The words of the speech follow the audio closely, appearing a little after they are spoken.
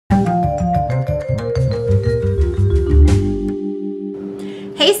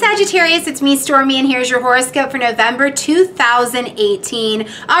Hey Sagittarius, it's me Stormie, and here's your horoscope for November 2018.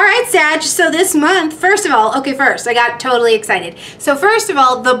 All right, Sag, so this month, first, I got totally excited. So first of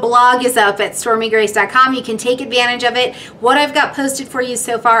all, the blog is up at stormiegrace.com. You can take advantage of it. What I've got posted for you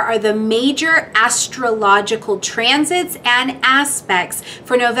so far are the major astrological transits and aspects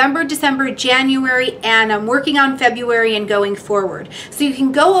for November, December, January, and I'm working on February and going forward. So you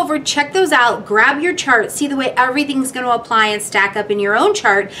can go over, check those out, grab your chart, see the way everything's going to apply and stack up in your own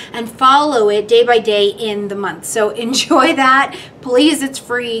chart, and follow it day by day in the month. So enjoy that. Please, it's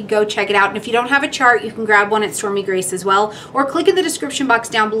free. Go check it out. And if you don't have a chart, you can grab one at Stormie Grace as well, or click in the description box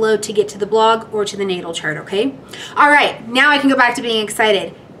down below to get to the blog or to the natal chart, okay? All right, now I can go back to being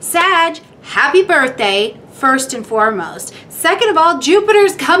excited. Sag, happy birthday, first and foremost. Second of all,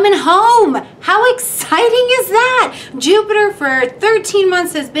 Jupiter's coming home. How exciting is that? Jupiter for 13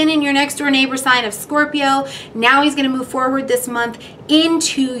 months has been in your next door neighbor sign of Scorpio. Now he's going to move forward this month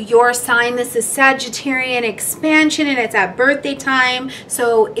into your sign. This is Sagittarian expansion, and it's at birthday time.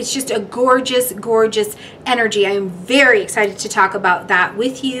 So it's just a gorgeous, gorgeous energy. I am very excited to talk about that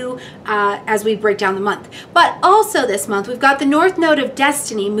with you as we break down the month. But also this month, we've got the North Node of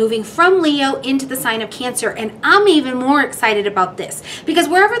Destiny moving from Leo into the sign of Cancer. And I'm even more excited about this because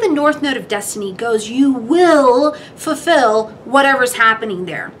wherever the North Node of Destiny goes, you will fulfill whatever's happening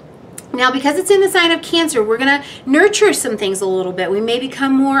there. Now, because it's in the sign of Cancer, we're going to nurture some things a little bit. We may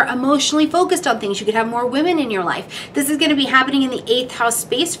become more emotionally focused on things. You could have more women in your life. This is going to be happening in the 8th house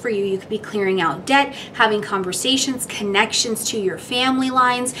space for you. You could be clearing out debt, having conversations, connections to your family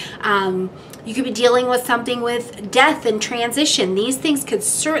lines. You could be dealing with something with death and transition. These things could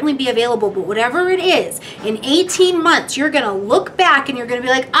certainly be available, but whatever it is, in 18 months, you're going to look back and you're going to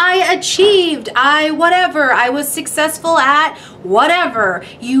be like, I achieved, I was successful at whatever.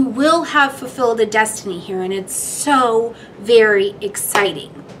 You will have fulfilled a destiny here, and it's so very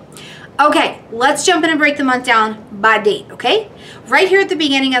exciting. Okay, let's jump in and break the month down by date, okay? Right here at the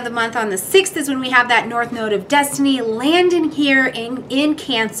beginning of the month on the 6th is when we have that North Node of Destiny landing here in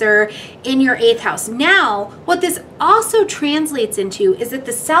Cancer in your 8th house. Now, what this also translates into is that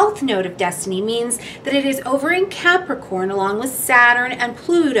the South Node of Destiny means that it is over in Capricorn along with Saturn and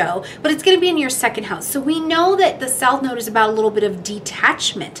Pluto, but it's going to be in your 2nd house. So we know that the South Node is about a little bit of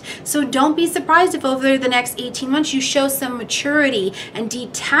detachment. So don't be surprised if over the next 18 months you show some maturity and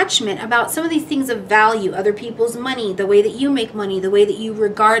detachment about some of these things of value, other people's money, the way that you make money, the way that you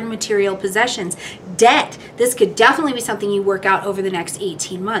regard material possessions, debt. This could definitely be something you work out over the next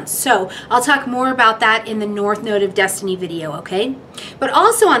 18 months. So I'll talk more about that in the North Node of Destiny video, okay? But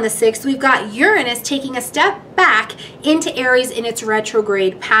also on the 6th, we've got Uranus taking a step back into Aries in its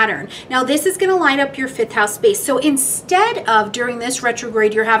retrograde pattern. Now this is going to line up your 5th house space. So instead of during this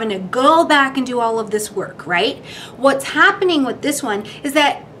retrograde, you're having to go back and do all of this work, right? What's happening with this one is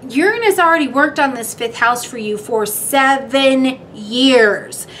that Uranus already worked on this 5th house for you for 7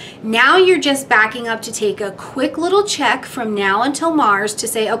 years. Now you're just backing up to take a quick little check from now until Mars to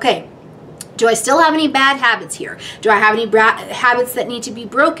say, okay, do I still have any bad habits here? Do I have any habits that need to be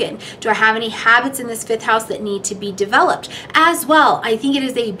broken? Do I have any habits in this 5th house that need to be developed? As well, I think it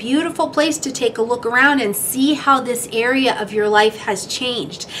is a beautiful place to take a look around and see how this area of your life has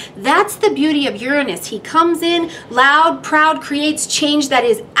changed. That's the beauty of Uranus. He comes in loud, proud, creates change that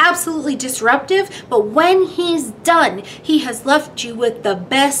is absolutely disruptive, but when he's done, he has left you with the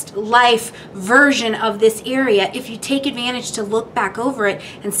best life version of this area if you take advantage to look back over it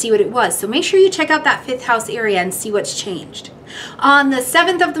and see what it was. So make sure you check out that 5th house area and see what's changed. On the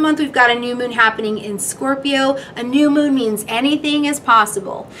 7th of the month, we've got a new moon happening in Scorpio. A new moon means anything is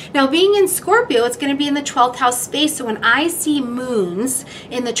possible. Now, being in Scorpio, it's going to be in the 12th house space. So when I see moons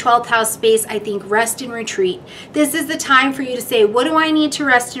in the 12th house space, I think rest and retreat. This is the time for you to say, what do I need to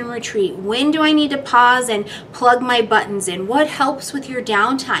rest and retreat? When do I need to pause and plug my buttons in? What helps with your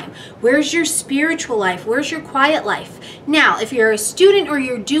downtime? Where's your spiritual life? Where's your quiet life? Now, if you're a student or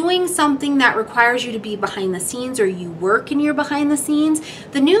you're doing something that requires you to be behind the scenes, or you work and you're behind the scenes,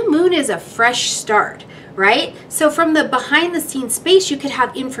 the new moon is a fresh start, right? So from the behind the scenes space, you could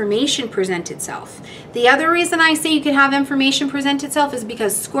have information present itself. The other reason I say you could have information present itself is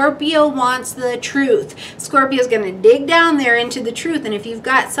because Scorpio wants the truth. Scorpio is going to dig down there into the truth. And if you've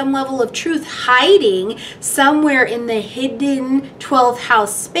got some level of truth hiding somewhere in the hidden 12th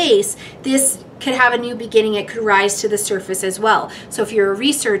house space, this could have a new beginning. It could rise to the surface as well. So if you're a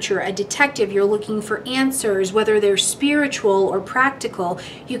researcher, a detective, you're looking for answers, whether they're spiritual or practical,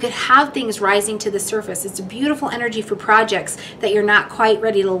 you could have things rising to the surface. It's a beautiful energy for projects that you're not quite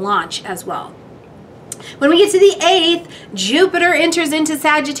ready to launch as well. When we get to the 8th, Jupiter enters into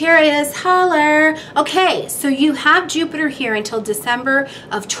Sagittarius. Holler. Okay, so you have Jupiter here until December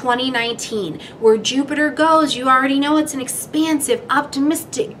of 2019. Where Jupiter goes, you already know it's an expansive,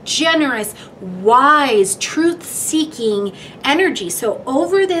 optimistic, generous, wise, truth-seeking energy. So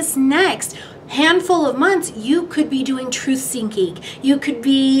over this next handful of months, you could be doing truth seeking. You could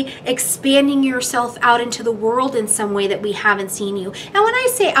be expanding yourself out into the world in some way that we haven't seen you. And when I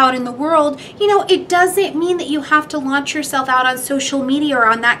say out in the world, you know, it doesn't mean that you have to launch yourself out on social media or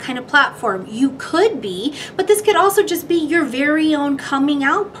on that kind of platform. You could be, but this could also just be your very own coming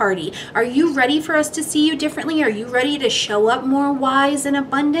out party. Are you ready for us to see you differently? Are you ready to show up more wise and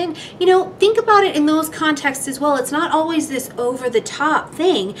abundant? You know, think about it in those contexts as well. It's not always this over the top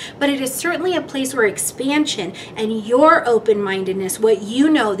thing, but it is certainly a place where expansion and your open-mindedness, what you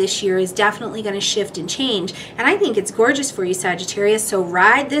know this year, is definitely going to shift and change. And I think it's gorgeous for you, Sagittarius. So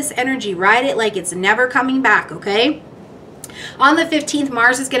ride this energy, ride it like it's never coming back, okay? On the 15th,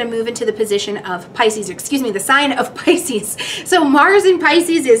 Mars is going to move into the position of Pisces, excuse me, the sign of Pisces. So Mars in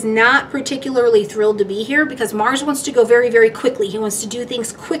Pisces is not particularly thrilled to be here because Mars wants to go very, very quickly. He wants to do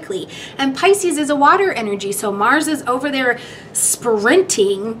things quickly. And Pisces is a water energy. So Mars is over there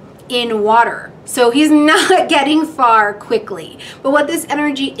sprinting in water. So he's not getting far quickly. But what this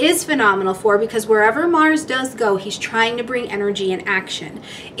energy is phenomenal for, because wherever Mars does go, he's trying to bring energy and action,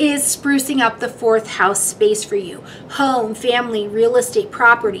 is sprucing up the 4th house space for you. Home, family, real estate,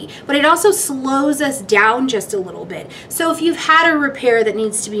 property. But it also slows us down just a little bit. So if you've had a repair that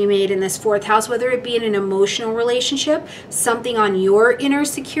needs to be made in this 4th house, whether it be in an emotional relationship, something on your inner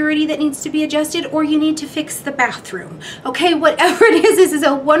security that needs to be adjusted, or you need to fix the bathroom. Okay, whatever it is, this is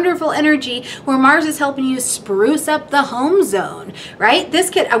a wonderful energy where Mars is helping you spruce up the home zone, right?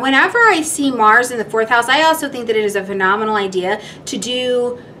 This could, whenever I see Mars in the 4th house, I also think that it is a phenomenal idea to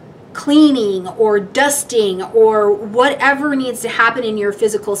do cleaning or dusting or whatever needs to happen in your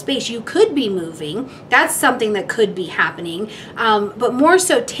physical space. You could be moving. That's something that could be happening. But more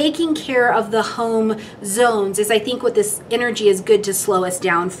so taking care of the home zones is, I think, what this energy is good to slow us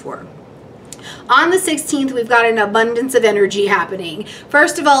down for. On the 16th, we've got an abundance of energy happening.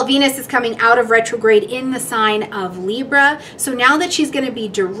 First of all, Venus is coming out of retrograde in the sign of Libra. So now that she's going to be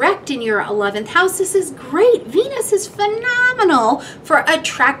direct in your 11th house, this is great. Venus is phenomenal for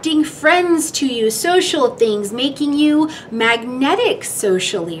attracting friends to you, social things, making you magnetic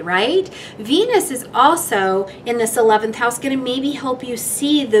socially, right? Venus is also in this 11th house going to maybe help you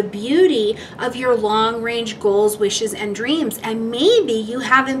see the beauty of your long-range goals, wishes, and dreams. And maybe you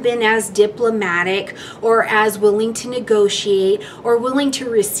haven't been as diplomatic or as willing to negotiate or willing to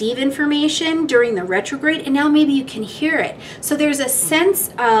receive information during the retrograde, and now maybe you can hear it. So there's a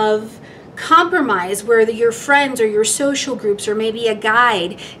sense of compromise where your friends or your social groups or maybe a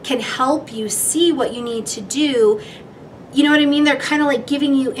guide can help you see what you need to do. You know what I mean? They're kind of like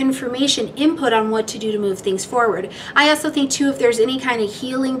giving you information, input on what to do to move things forward. I also think too, if there's any kind of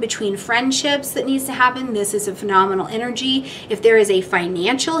healing between friendships that needs to happen, this is a phenomenal energy. If there is a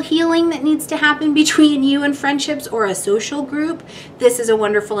financial healing that needs to happen between you and friendships or a social group, this is a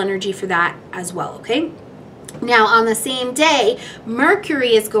wonderful energy for that as well, okay? Now, on the same day,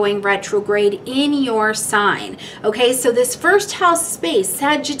 Mercury is going retrograde in your sign. Okay, so this 1st house space,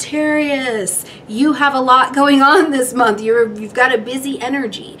 Sagittarius, you have a lot going on this month. You've got a busy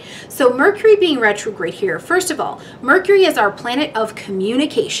energy. So Mercury being retrograde here, first of all, Mercury is our planet of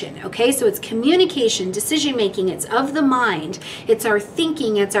communication. Okay, so it's communication, decision making, it's of the mind, it's our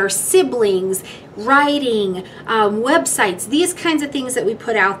thinking, it's our siblings, writing, websites, these kinds of things that we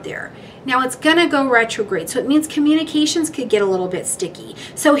put out there. Now it's gonna go retrograde, so it means communications could get a little bit sticky.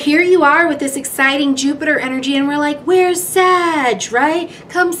 So here you are with this exciting Jupiter energy, and we're like, where's Sag, right?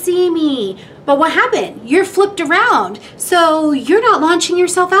 Come see me. But what happened? You're flipped around. So you're not launching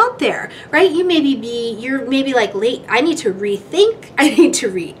yourself out there, right? You're maybe like, late, I need to rethink, I need to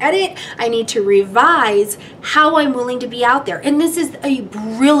re-edit, I need to revise how I'm willing to be out there. And this is a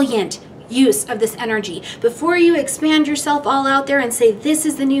brilliant use of this energy. Before you expand yourself all out there and say, this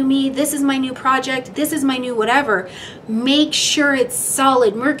is the new me, this is my new project, this is my new whatever, make sure it's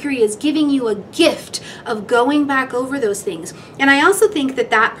solid. Mercury is giving you a gift of going back over those things. And I also think that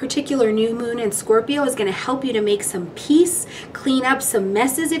that particular new moon in Scorpio is going to help you to make some peace, clean up some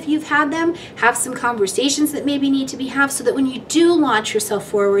messes if you've had them, have some conversations that maybe need to be had, so that when you do launch yourself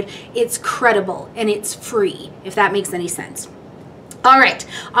forward, it's credible and it's free, if that makes any sense. All right,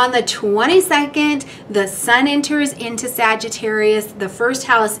 on the 22nd, the sun enters into Sagittarius. The first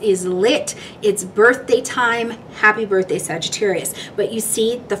house is lit. It's birthday time. Happy birthday, Sagittarius. But you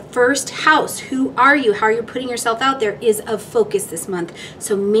see, the first house, who are you? How are you putting yourself out there is of focus this month.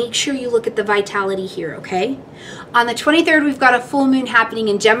 So make sure you look at the vitality here, okay? On the 23rd, we've got a full moon happening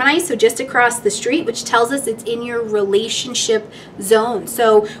in Gemini, so just across the street, which tells us it's in your relationship zone.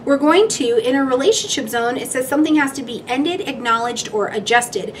 So we're going to, in a relationship zone, it says something has to be ended, acknowledged, or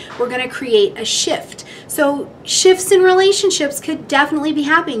adjusted. We're going to create a shift. So shifts in relationships could definitely be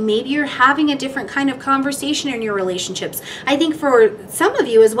happening. Maybe you're having a different kind of conversation in your relationships. I think for some of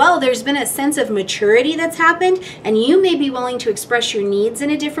you as well, there's been a sense of maturity that's happened, and you may be willing to express your needs in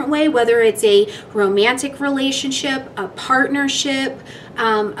a different way, whether it's a romantic relationship, a partnership,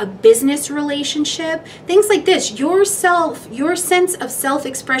 a business relationship, things like this. Your sense of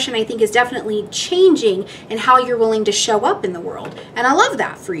self-expression, I think, is definitely changing in how you're willing to show up in the world. And I love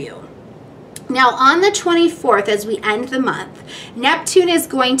that for you. Now, on the 24th, as we end the month, Neptune is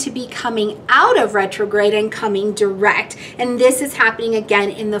going to be coming out of retrograde and coming direct. And this is happening again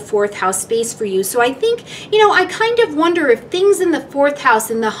in the 4th house space for you. So I think, I kind of wonder if things in the 4th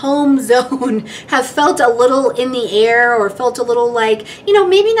house, in the home zone, have felt a little in the air, or felt a little like,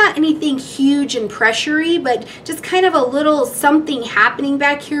 maybe not anything huge and pressury, but just kind of a little something happening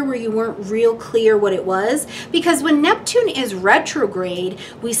back here where you weren't real clear what it was. Because when Neptune is retrograde,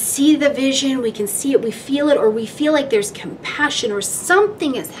 we see the vision, we can see it, we feel it, or we feel like there's compassion or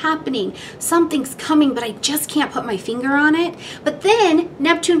something is happening, something's coming, but I just can't put my finger on it. But then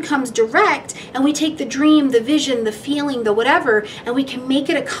Neptune comes direct, and we take the dream, the vision, the feeling, the whatever, and we can make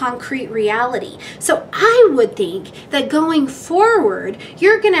it a concrete reality. So I would think that going forward,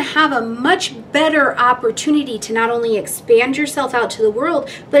 you're going to have a much better opportunity to not only expand yourself out to the world,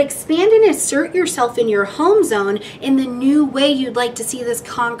 but expand and assert yourself in your home zone in the new way you'd like to see this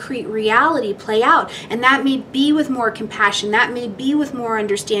concrete reality play out. And that may be with more compassion, that may be with more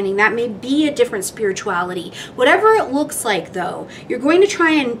understanding, that may be a different spirituality. Whatever it looks like, though, you're going to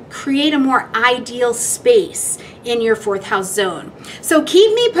try and create a more ideal space in your 4th house zone. So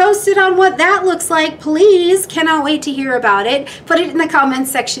keep me posted on what that looks like, please. Cannot wait to hear about it. Put it in the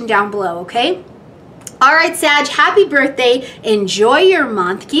comments section down below, okay? All right, Sag, happy birthday. Enjoy your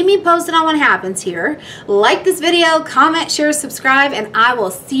month. Keep me posted on what happens here. Like this video, comment, share, subscribe, and I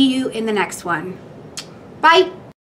will see you in the next one. Bye.